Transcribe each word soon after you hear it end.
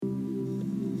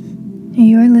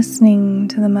You're listening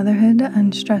to the Motherhood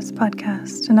Unstressed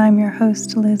podcast, and I'm your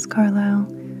host, Liz Carlisle.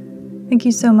 Thank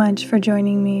you so much for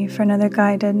joining me for another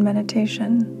guided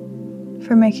meditation,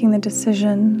 for making the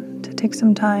decision to take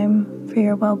some time for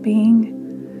your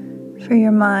well-being, for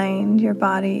your mind, your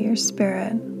body, your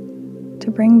spirit, to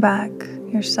bring back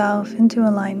yourself into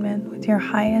alignment with your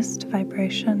highest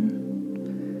vibration.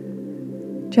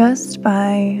 Just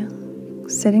by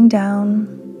sitting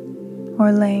down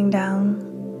or laying down,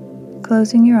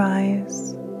 closing your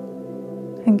eyes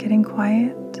and getting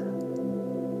quiet.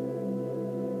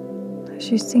 As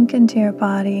you sink into your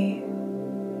body,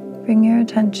 bring your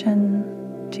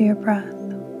attention to your breath.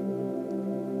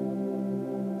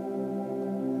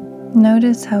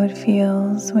 Notice how it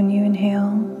feels when you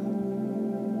inhale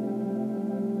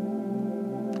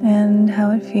and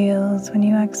how it feels when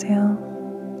you exhale.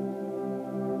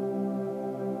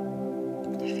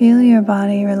 Feel your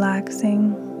body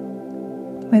relaxing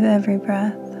with every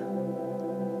breath.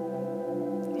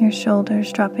 Your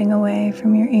shoulders dropping away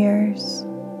from your ears.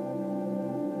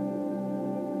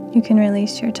 You can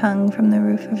release your tongue from the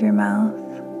roof of your mouth.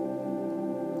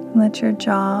 Let your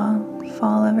jaw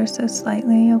fall ever so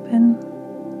slightly open.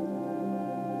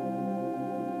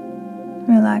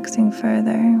 Relaxing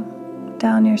further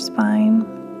down your spine,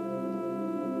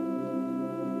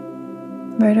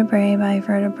 vertebrae by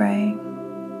vertebrae,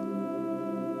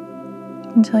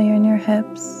 until you're in your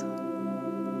hips.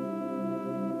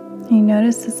 You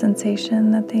notice the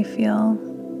sensation that they feel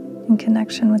in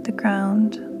connection with the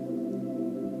ground.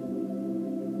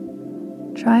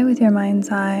 Try with your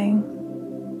mind's eye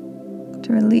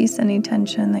to release any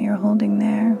tension that you're holding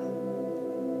there,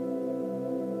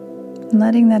 and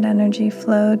letting that energy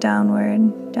flow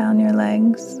downward, down your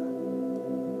legs,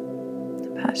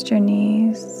 past your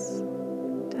knees,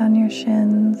 down your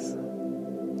shins,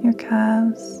 your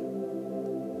calves,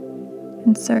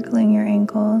 encircling your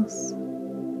ankles,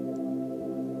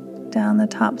 down the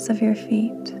tops of your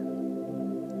feet,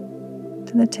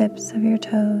 to the tips of your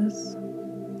toes.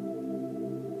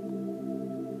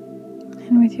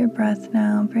 And with your breath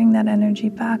now, bring that energy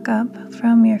back up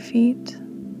from your feet,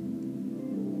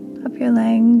 up your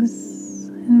legs,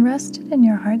 and rest it in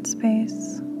your heart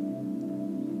space.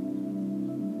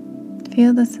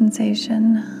 Feel the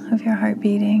sensation of your heart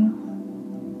beating,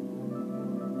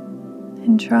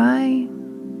 and try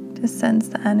to sense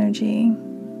the energy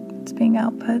that's being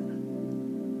output.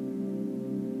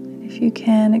 If you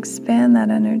can, expand that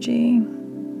energy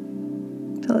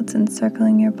till it's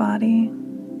encircling your body,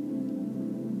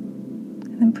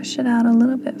 and then push it out a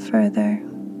little bit further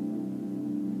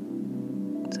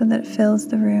so that it fills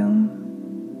the room.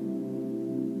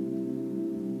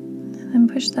 And then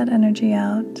push that energy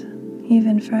out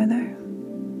even further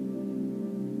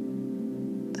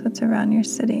so it's around your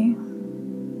city.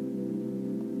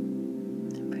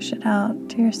 And push it out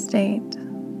to your state,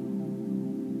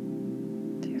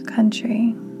 to your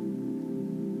country,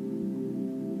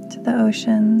 to the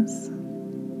oceans,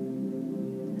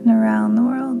 and around the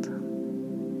world.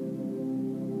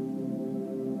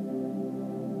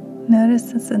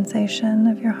 Notice the sensation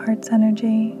of your heart's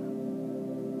energy,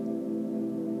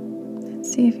 and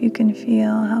see if you can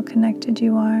feel how connected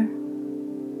you are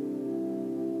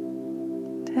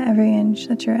to every inch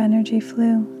that your energy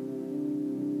flew.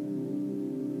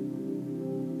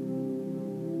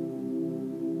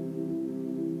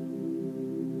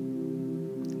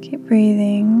 Keep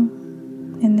breathing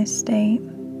in this state,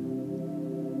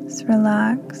 this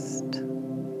relaxed,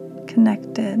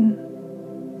 connected,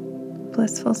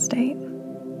 blissful state.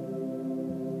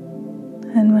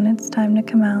 And when it's time to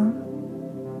come out,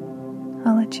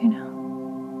 I'll let you know.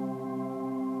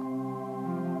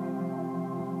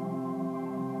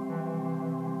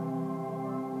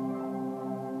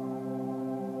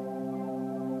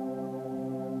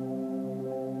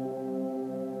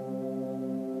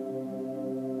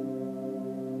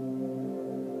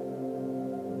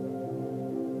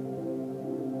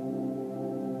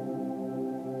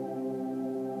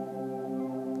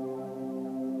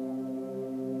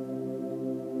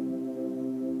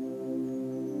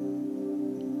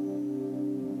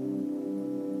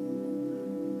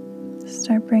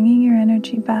 Start bringing your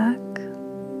energy back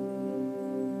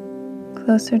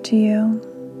closer to you,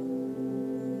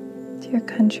 to your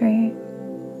country,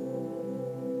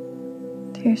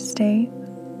 to your state,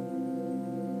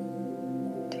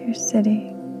 to your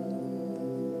city,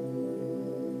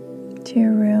 to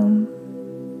your room,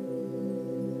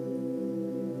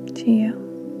 to you.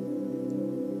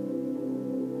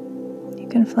 You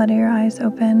can flutter your eyes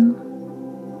open,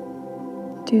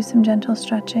 do some gentle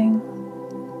stretching.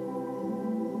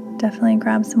 Definitely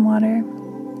grab some water.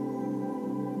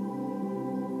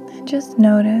 Just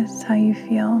notice how you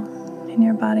feel in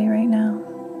your body right now.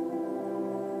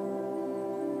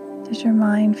 Does your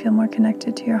mind feel more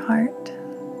connected to your heart,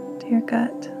 to your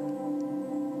gut?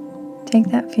 Take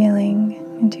that feeling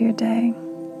into your day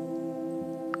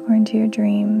or into your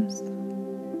dreams.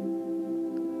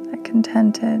 That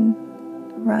contented,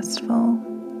 restful,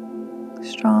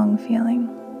 strong feeling.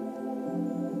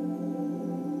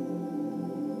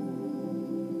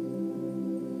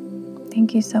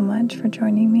 Thank you so much for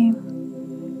joining me.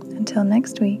 Until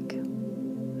next week,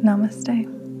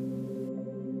 namaste.